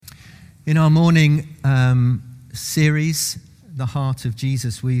In our morning series, The Heart of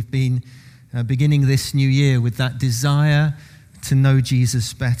Jesus, we've been beginning this new year with that desire to know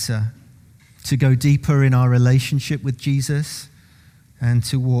Jesus better, to go deeper in our relationship with Jesus, and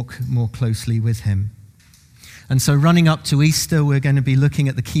to walk more closely with him. And so running up to Easter, we're going to be looking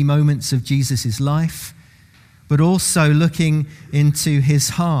at the key moments of Jesus' life, but also looking into his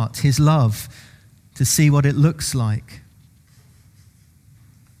heart, his love, to see what it looks like.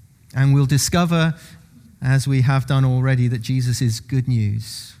 And we'll discover, as we have done already, that Jesus is good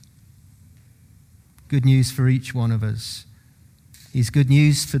news. Good news for each one of us. He's good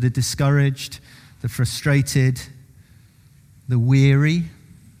news for the discouraged, the frustrated, the weary,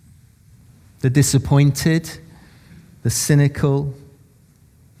 the disappointed, the cynical,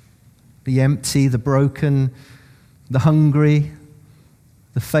 the empty, the broken, the hungry,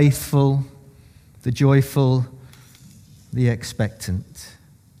 the faithful, the joyful, the expectant.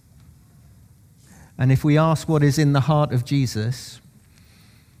 And if we ask what is in the heart of Jesus,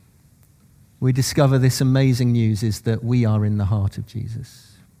 we discover this amazing news is that we are in the heart of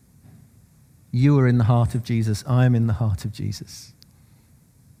Jesus. You are in the heart of Jesus. I am in the heart of Jesus.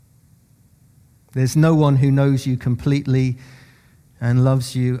 There's no one who knows you completely and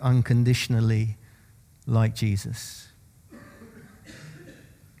loves you unconditionally like Jesus.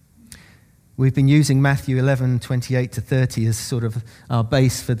 We've been using Matthew 11:28-30 as sort of our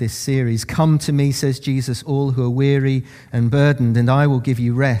base for this series. Come to me, says Jesus, all who are weary and burdened, and I will give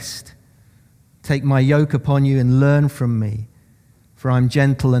you rest. Take my yoke upon you and learn from me, for I'm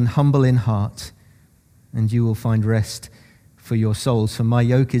gentle and humble in heart, and you will find rest for your souls. For my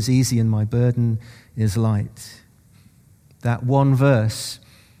yoke is easy and my burden is light. That one verse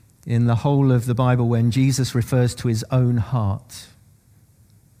in the whole of the Bible when Jesus refers to his own heart.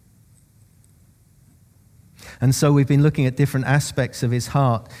 And so we've been looking at different aspects of his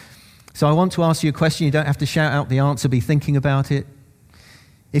heart. So I want to ask you a question. You don't have to shout out the answer, be thinking about it.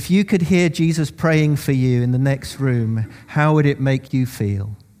 If you could hear Jesus praying for you in the next room, how would it make you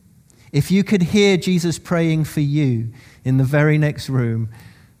feel? If you could hear Jesus praying for you in the very next room,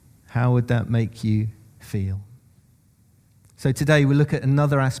 how would that make you feel? So today we look at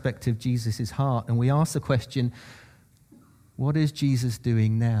another aspect of Jesus' heart, and we ask the question, what is Jesus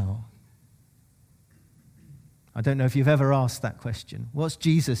doing now? I don't know if you've ever asked that question. What's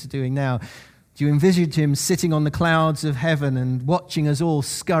Jesus doing now? Do you envisage him sitting on the clouds of heaven and watching us all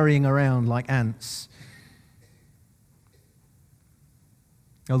scurrying around like ants?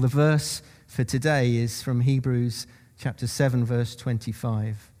 Well, the verse for today is from Hebrews chapter 7, verse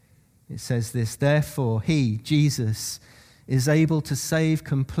 25. It says this, therefore he, Jesus, is able to save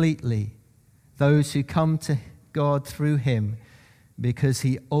completely those who come to God through him, because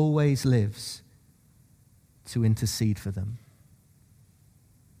he always lives to intercede for them.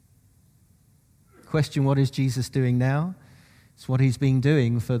 Question, what is Jesus doing now? It's what he's been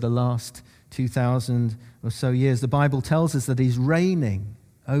doing for the last 2,000 or so years. The Bible tells us that he's reigning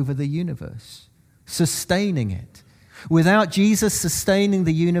over the universe, sustaining it. Without Jesus sustaining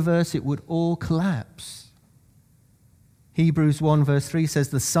the universe, it would all collapse. Hebrews 1 verse 3 says,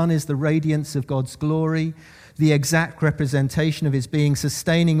 the Son is the radiance of God's glory, the exact representation of his being,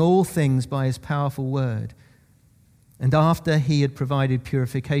 sustaining all things by his powerful word. And after he had provided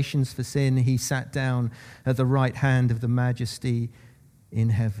purifications for sin, he sat down at the right hand of the Majesty in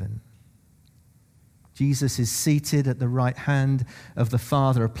heaven. Jesus is seated at the right hand of the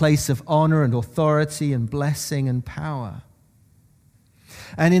Father, a place of honor and authority and blessing and power.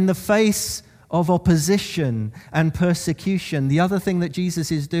 And in the face of opposition and persecution, the other thing that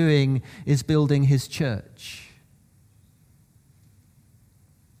Jesus is doing is building his church.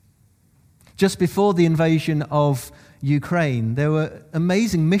 Just before the invasion of Ukraine, there were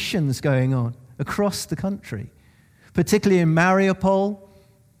amazing missions going on across the country, particularly in Mariupol.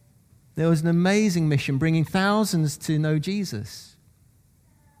 There was an amazing mission bringing thousands to know Jesus.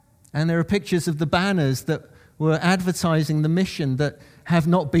 And there are pictures of the banners that were advertising the mission that have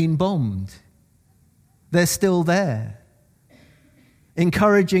not been bombed. They're still there,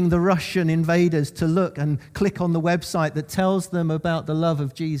 encouraging the Russian invaders to look and click on the website that tells them about the love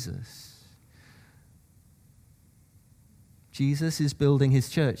of Jesus. Jesus is building his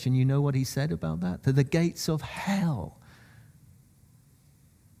church, and you know what he said about that? That the gates of hell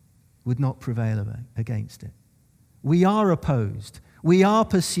would not prevail against it. We are opposed. We are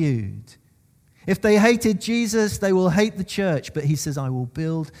pursued. If they hated Jesus, they will hate the church, but he says, I will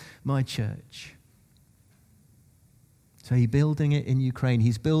build my church. So he's building it in Ukraine.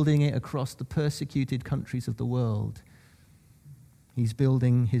 He's building it across the persecuted countries of the world. He's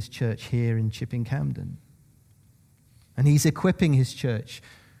building his church here in Chipping Campden. And he's equipping his church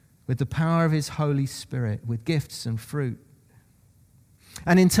with the power of his Holy Spirit, with gifts and fruit.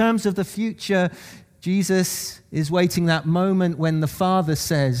 And in terms of the future, Jesus is waiting that moment when the Father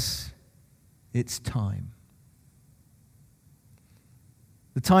says, it's time.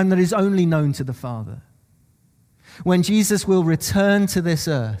 The time that is only known to the Father. When Jesus will return to this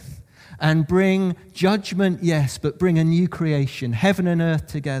earth and bring judgment, yes, but bring a new creation, heaven and earth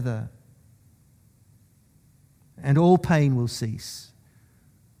together. And all pain will cease.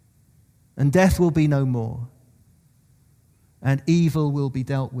 And death will be no more. And evil will be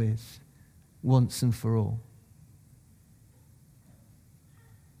dealt with once and for all.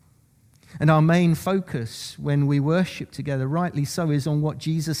 And our main focus when we worship together, rightly so, is on what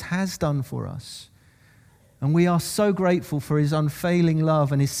Jesus has done for us. And we are so grateful for his unfailing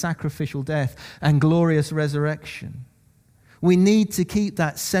love and his sacrificial death and glorious resurrection. We need to keep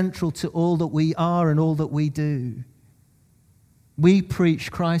that central to all that we are and all that we do. We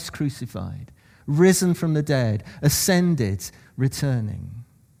preach Christ crucified, risen from the dead, ascended, returning.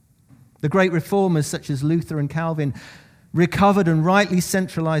 The great reformers such as Luther and Calvin recovered and rightly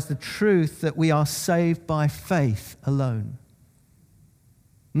centralized the truth that we are saved by faith alone.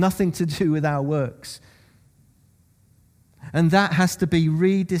 Nothing to do with our works. And that has to be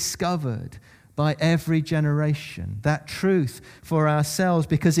rediscovered by every generation, that truth for ourselves,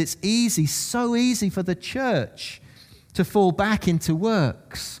 because it's easy, so easy for the church to fall back into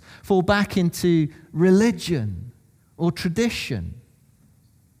works, fall back into religion or tradition.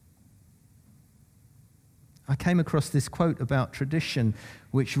 I came across this quote about tradition,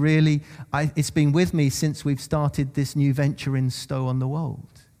 which really, it's been with me since we've started this new venture in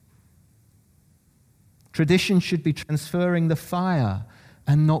Stow-on-the-Wold. Tradition should be transferring the fire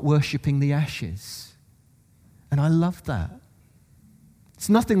and not worshipping the ashes. And I love that. There's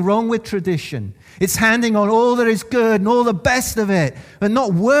nothing wrong with tradition. It's handing on all that is good and all the best of it, but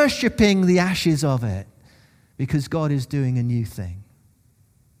not worshipping the ashes of it, because God is doing a new thing.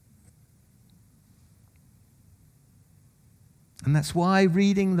 And that's why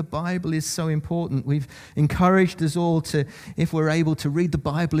reading the Bible is so important. We've encouraged us all to, if we're able to read the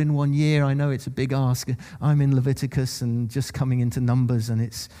Bible in 1 year. I know it's a big ask. I'm in Leviticus and just coming into Numbers, and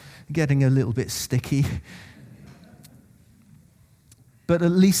it's getting a little bit sticky. But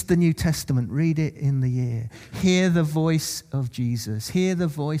at least the New Testament, read it in the year. Hear the voice of Jesus. Hear the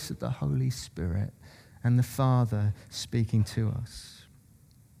voice of the Holy Spirit and the Father speaking to us.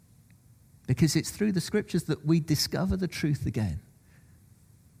 Because it's through the Scriptures that we discover the truth again.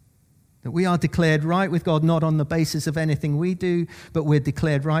 That we are declared right with God, not on the basis of anything we do, but we're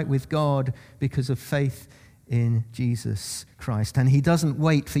declared right with God because of faith in Jesus Christ. And he doesn't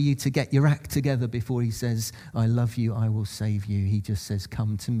wait for you to get your act together before he says, I love you, I will save you. He just says,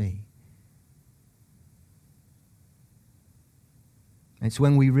 come to me. It's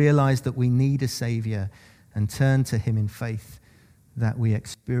when we realize that we need a Savior and turn to him in faith that we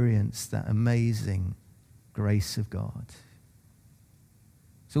experience that amazing grace of God.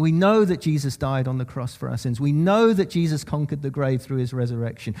 So we know that Jesus died on the cross for our sins. We know that Jesus conquered the grave through his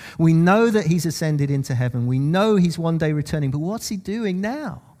resurrection. We know that he's ascended into heaven. We know he's one day returning. But what's he doing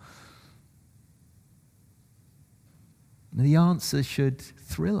now? The answer should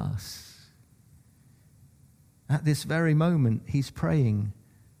thrill us. At this very moment, he's praying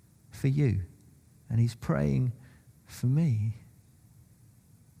for you, and he's praying for me.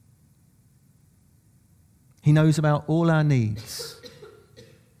 He knows about all our needs,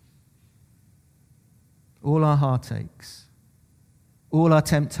 all our heartaches, all our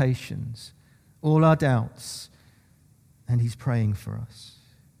temptations, all our doubts, and he's praying for us.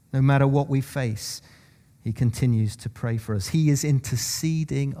 No matter what we face, he continues to pray for us. He is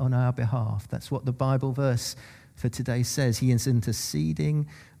interceding on our behalf. That's what the Bible verse for today says. He is interceding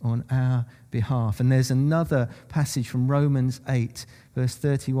on our behalf. And there's another passage from Romans 8, verse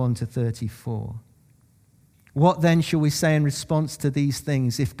 31 to 34. What then shall we say in response to these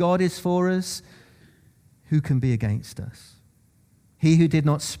things? If God is for us, who can be against us? He who did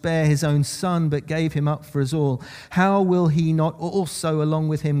not spare his own son, but gave him up for us all, how will he not also, along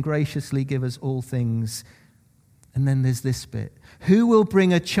with him, graciously give us all things? And then there's this bit. Who will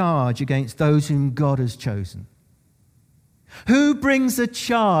bring a charge against those whom God has chosen? Who brings a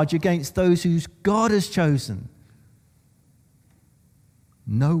charge against those whom God has chosen?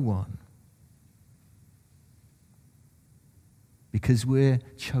 No one. Because we're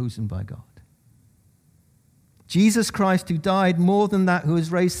chosen by God. Jesus Christ, who died, more than that, who was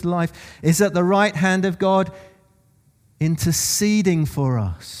raised to life, is at the right hand of God, interceding for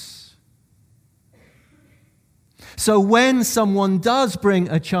us. So when someone does bring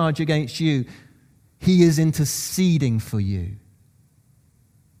a charge against you, he is interceding for you.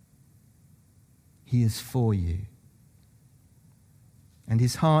 He is for you. And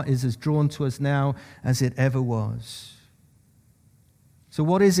his heart is as drawn to us now as it ever was. So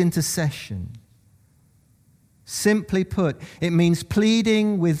what is intercession? Simply put, it means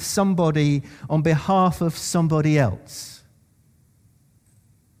pleading with somebody on behalf of somebody else.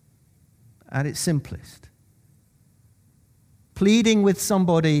 At its simplest. Pleading with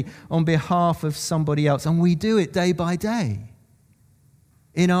somebody on behalf of somebody else. And we do it day by day.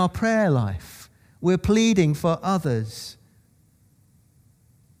 In our prayer life, we're pleading for others.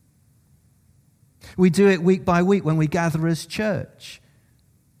 We do it week by week when we gather as church.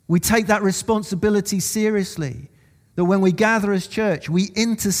 We take that responsibility seriously, that when we gather as church, we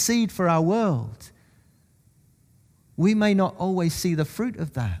intercede for our world. We may not always see the fruit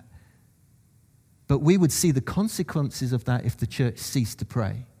of that, but we would see the consequences of that if the church ceased to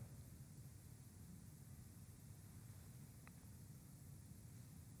pray.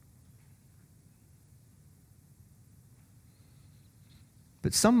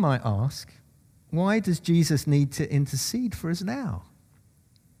 But some might ask, why does Jesus need to intercede for us now?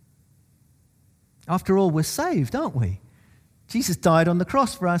 After all, we're saved, aren't we? Jesus died on the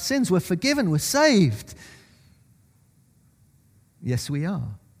cross for our sins. We're forgiven. We're saved. Yes, we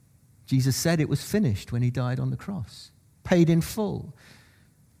are. Jesus said it was finished when he died on the cross, paid in full.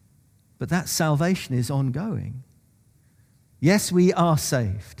 But that salvation is ongoing. Yes, we are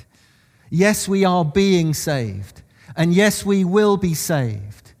saved. Yes, we are being saved. And yes, we will be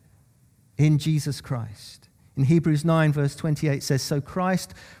saved in Jesus Christ. In Hebrews 9, verse 28 says, "So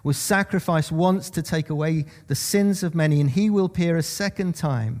Christ was sacrificed once to take away the sins of many, and he will appear a second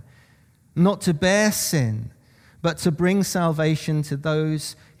time, not to bear sin, but to bring salvation to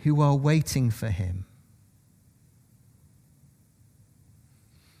those who are waiting for him."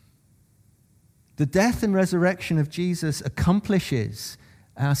 The death and resurrection of Jesus accomplishes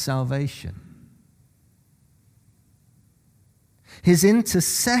our salvation. His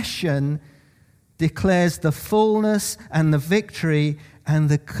intercession declares the fullness and the victory and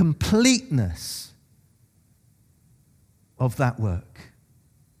the completeness of that work.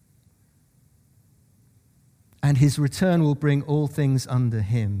 And his return will bring all things under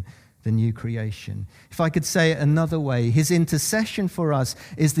him, the new creation. If I could say it another way, his intercession for us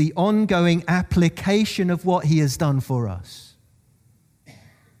is the ongoing application of what he has done for us.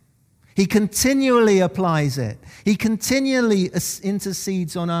 He continually applies it. He continually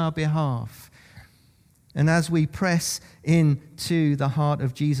intercedes on our behalf. And as we press into the heart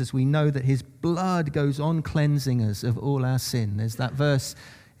of Jesus, we know that his blood goes on cleansing us of all our sin. There's that verse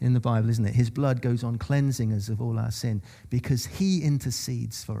in the Bible, isn't it? His blood goes on cleansing us of all our sin because he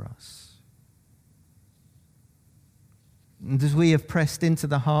intercedes for us. And as we have pressed into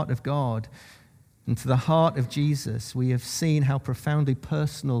the heart of God and to the heart of Jesus, we have seen how profoundly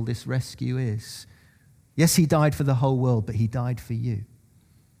personal this rescue is. Yes, he died for the whole world, but he died for you.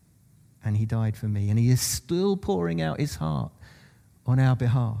 And he died for me. And he is still pouring out his heart on our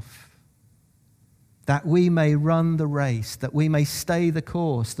behalf. That we may run the race, that we may stay the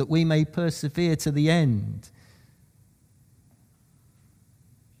course, that we may persevere to the end.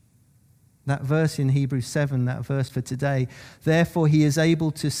 That verse in Hebrews 7, that verse for today, therefore he is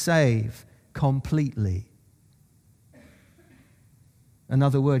able to save completely.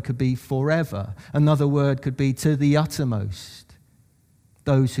 Another word could be forever. Another word could be to the uttermost.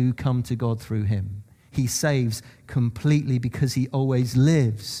 Those who come to God through him. He saves completely because he always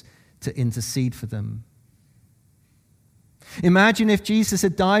lives to intercede for them. Imagine if Jesus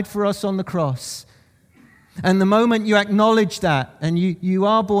had died for us on the cross, and the moment you acknowledge that and you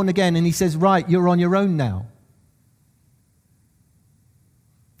are born again, and he says, right, you're on your own now.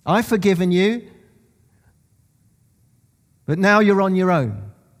 I've forgiven you, but now you're on your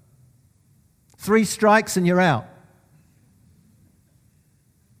own. 3 strikes and you're out.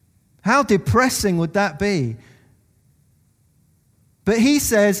 How depressing would that be? But he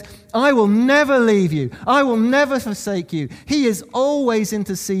says, I will never leave you. I will never forsake you. He is always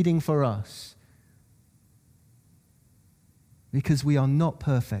interceding for us. Because we are not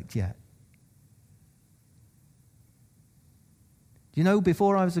perfect yet. Do you know,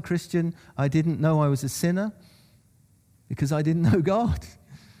 before I was a Christian, I didn't know I was a sinner because I didn't know God.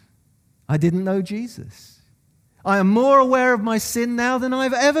 I didn't know Jesus. I am more aware of my sin now than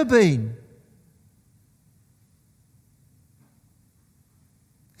I've ever been.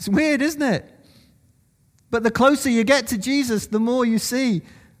 It's weird, isn't it? But the closer you get to Jesus, the more you see,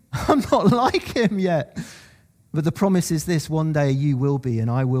 I'm not like him yet. But the promise is this: one day you will be and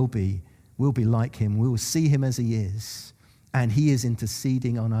I will be. We'll be like him. We will see him as he is. And he is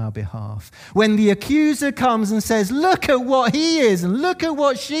interceding on our behalf. When the accuser comes and says, look at what he is, and look at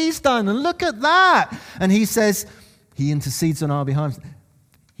what she's done, and look at that. And he says, he intercedes on our behalf.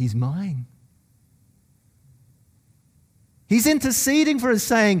 He's mine. He's interceding for us,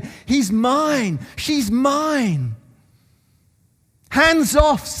 saying, he's mine, she's mine. Hands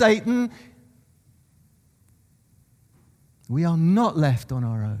off, Satan. We are not left on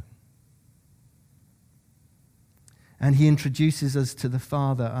our own. And he introduces us to the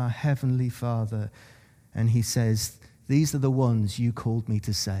Father, our heavenly Father. And he says, these are the ones you called me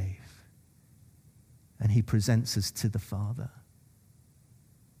to save. And he presents us to the Father.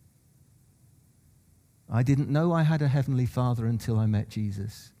 I didn't know I had a heavenly Father until I met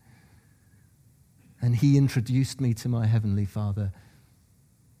Jesus. And he introduced me to my heavenly Father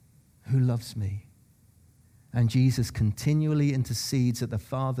who loves me. And Jesus continually intercedes at the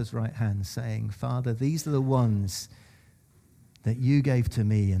Father's right hand, saying, Father, these are the ones that you gave to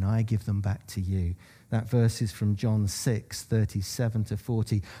me, and I give them back to you. That verse is from John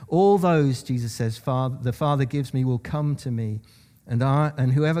 6:37-40. All those, Jesus says, the Father gives me will come to me,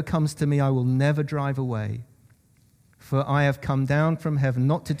 and whoever comes to me I will never drive away. For I have come down from heaven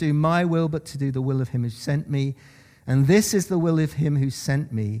not to do my will, but to do the will of him who sent me. And this is the will of him who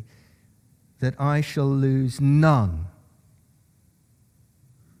sent me, that I shall lose none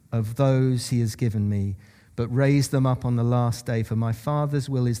of those he has given me, but raise them up on the last day. For my Father's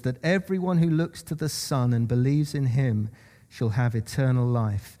will is that everyone who looks to the Son and believes in him shall have eternal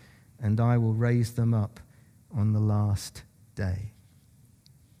life, and I will raise them up on the last day.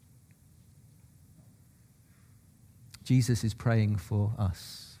 Jesus is praying for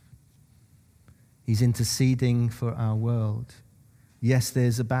us. He's interceding for our world. Yes,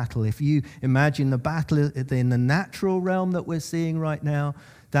 there's a battle. If you imagine the battle in the natural realm that we're seeing right now,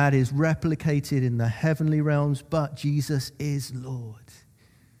 that is replicated in the heavenly realms, but Jesus is Lord.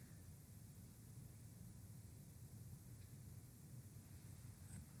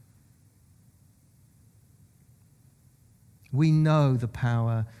 We know the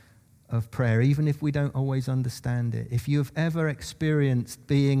power of prayer, even if we don't always understand it. If you've ever experienced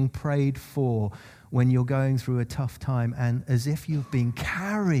being prayed for when you're going through a tough time, and as if you've been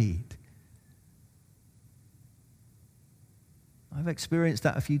carried. I've experienced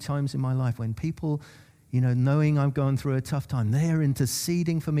that a few times in my life when people, knowing I'm going through a tough time, they're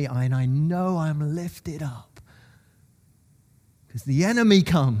interceding for me, and I know I'm lifted up because the enemy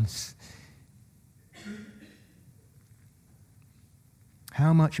comes.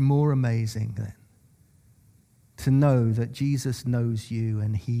 How much more amazing then to know that Jesus knows you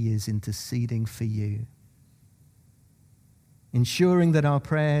and he is interceding for you, ensuring that our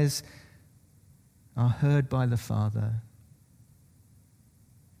prayers are heard by the Father.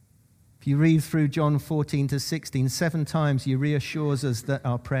 If you read through John 14-16, 7 times he reassures us that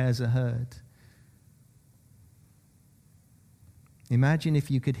our prayers are heard. Imagine if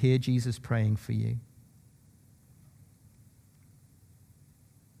you could hear Jesus praying for you.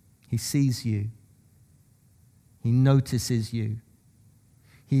 He sees you. He notices you.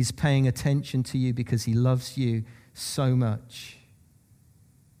 He's paying attention to you because he loves you so much.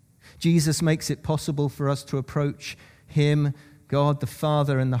 Jesus makes it possible for us to approach him, God the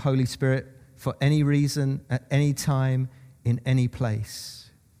Father and the Holy Spirit, for any reason, at any time, in any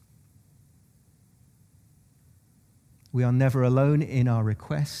place. We are never alone in our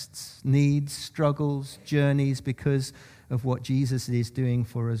requests, needs, struggles, journeys, because of what Jesus is doing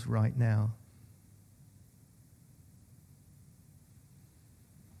for us right now.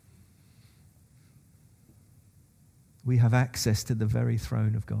 We have access to the very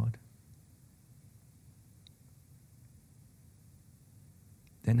throne of God.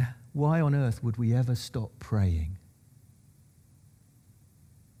 Then why on earth would we ever stop praying?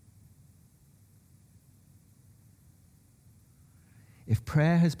 If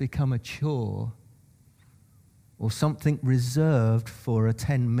prayer has become a chore or something reserved for a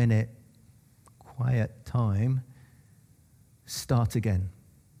 10-minute quiet time, start again.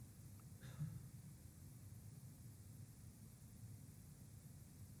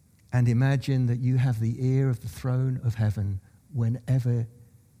 And imagine that you have the ear of the throne of heaven whenever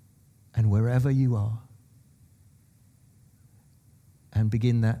and wherever you are. And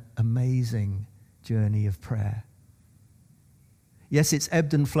begin that amazing journey of prayer. Yes, it's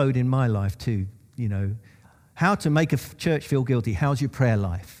ebbed and flowed in my life too, How to make a church feel guilty. How's your prayer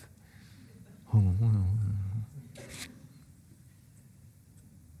life?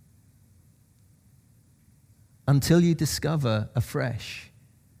 Until you discover afresh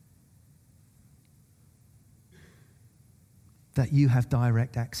that you have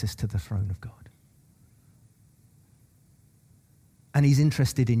direct access to the throne of God. And he's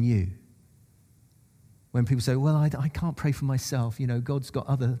interested in you. When people say, well, I can't pray for myself. God's got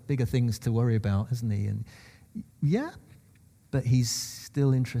other bigger things to worry about, hasn't he? And yeah, but he's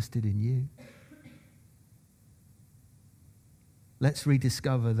still interested in you. Let's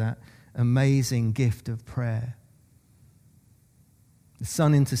rediscover that amazing gift of prayer. The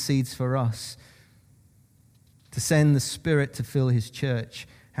Son intercedes for us to send the Spirit to fill his church.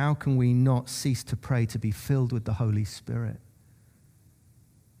 How can we not cease to pray to be filled with the Holy Spirit?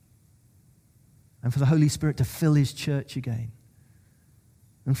 And for the Holy Spirit to fill his church again.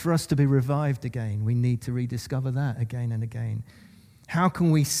 And for us to be revived again, we need to rediscover that again and again. How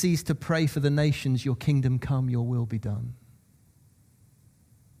can we cease to pray for the nations, your kingdom come, your will be done?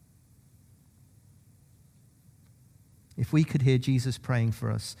 If we could hear Jesus praying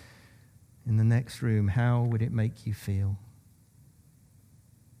for us in the next room, how would it make you feel?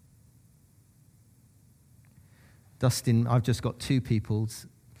 Dustin, I've just got two people's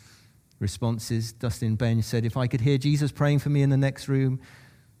responses. Dustin Benj said, if I could hear Jesus praying for me in the next room,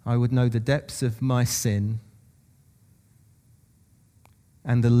 I would know the depths of my sin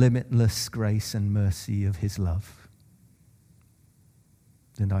and the limitless grace and mercy of his love.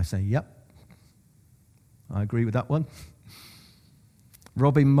 And I say, yep, I agree with that one.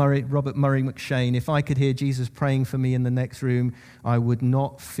 Robert Murray McShane, if I could hear Jesus praying for me in the next room, I would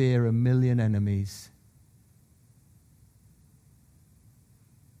not fear a million enemies.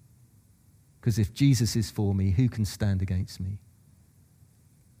 Because if Jesus is for me, who can stand against me?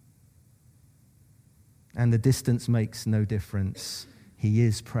 And the distance makes no difference. He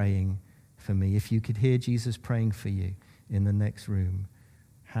is praying for me. If you could hear Jesus praying for you in the next room,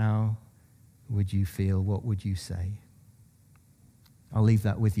 how would you feel? What would you say? I'll leave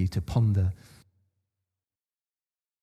that with you to ponder